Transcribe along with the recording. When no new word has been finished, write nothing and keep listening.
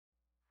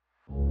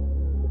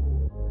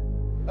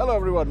Hello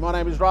everyone, my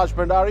name is Raj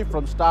Pandari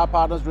from Starr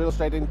Partners Real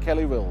Estate in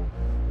Kellyville.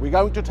 We're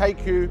going to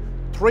take you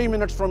 3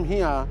 minutes from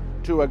here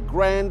to a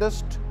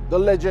grandest, the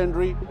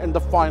legendary and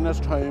the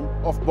finest home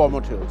of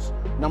BEAUMONT Hills,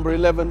 number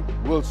 11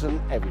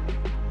 Wilson Avenue.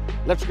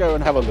 Let's go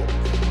and have a look.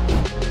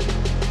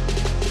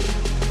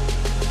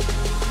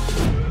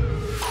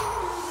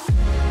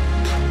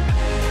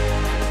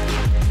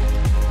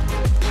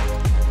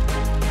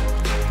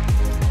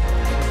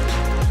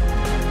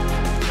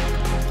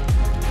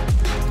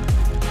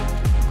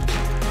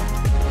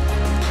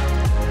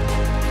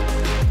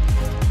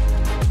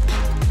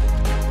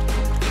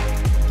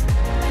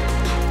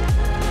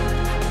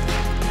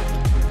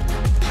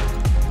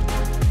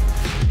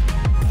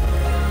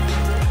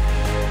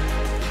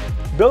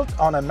 Built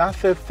on a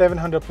massive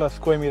 700 plus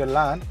square meter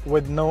land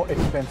with no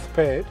expense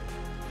spared,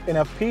 in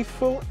a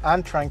peaceful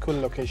and tranquil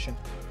location.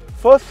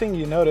 First thing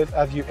you notice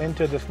as you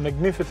enter this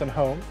magnificent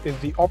home is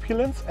the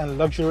opulence and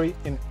luxury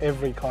in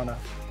every corner.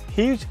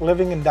 Huge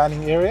living and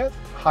dining areas,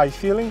 high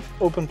ceilings,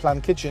 open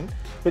plan kitchen,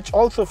 which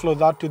also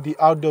flows out to the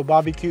outdoor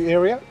barbecue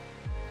area,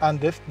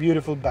 and this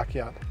beautiful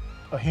backyard.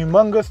 A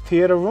humongous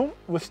theater room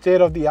with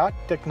state-of-the-art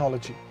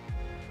technology.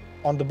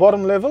 On the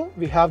bottom level,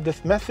 we have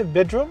this massive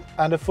bedroom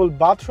and a full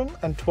bathroom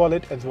and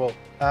toilet as well.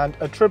 And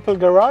a triple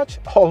garage,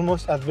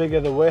 almost as big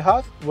as a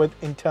warehouse with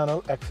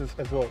internal access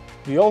as well.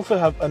 We also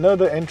have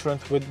another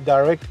entrance with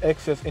direct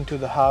access into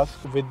the house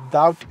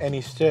without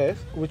any stairs,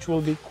 which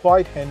will be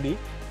quite handy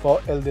for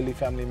elderly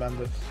family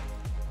members.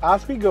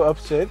 As we go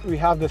upstairs, we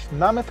have this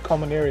mammoth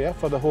common area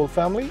for the whole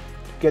family to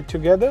get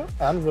together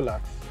and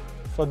relax.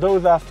 For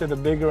those after the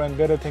bigger and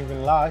better things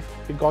in life,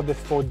 we got this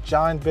 4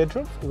 giant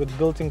bedrooms with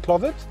built-in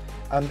closets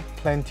and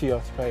plenty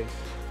of space.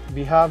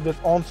 We have this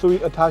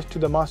ensuite attached to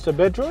the master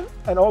bedroom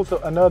and also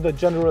another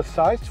generous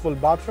sized full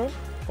bathroom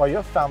for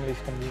your family's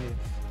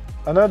convenience.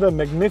 Another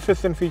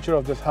magnificent feature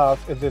of this house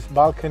is this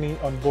balcony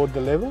on both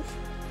the levels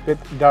with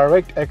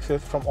direct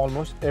access from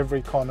almost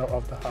every corner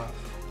of the house.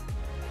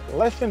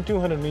 Less than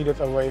 200 meters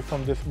away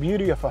from this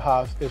beauty of a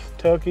house is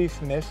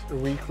Turkey's Nest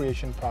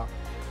Recreation Park.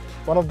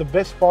 One of the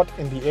best spots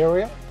in the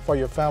area for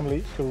your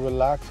family to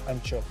relax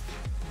and chill.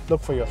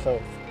 Look for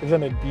yourself.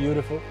 Isn't it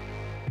beautiful?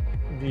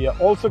 We are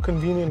also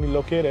conveniently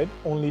located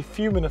only a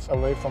few minutes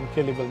away from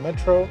Kellyville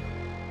Metro,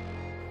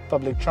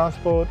 public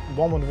transport,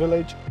 Beaumont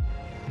Village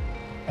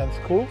and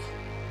schools.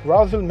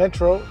 Rouse Hill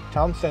Metro,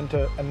 Town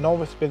Centre and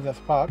Norwest Business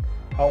Park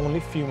are only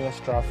a few minutes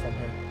drive from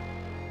here.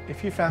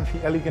 If you fancy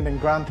elegant and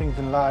grand things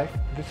in life,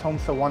 this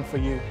home's the one for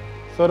you.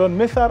 So don't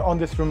miss out on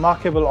this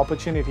remarkable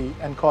opportunity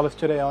and call us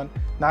today on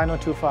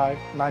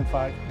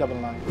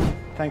 9025-9599.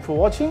 Thanks for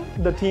watching.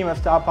 The team at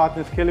Starr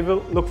Partners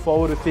Kellyville look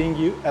forward to seeing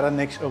you at our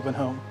next open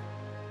home.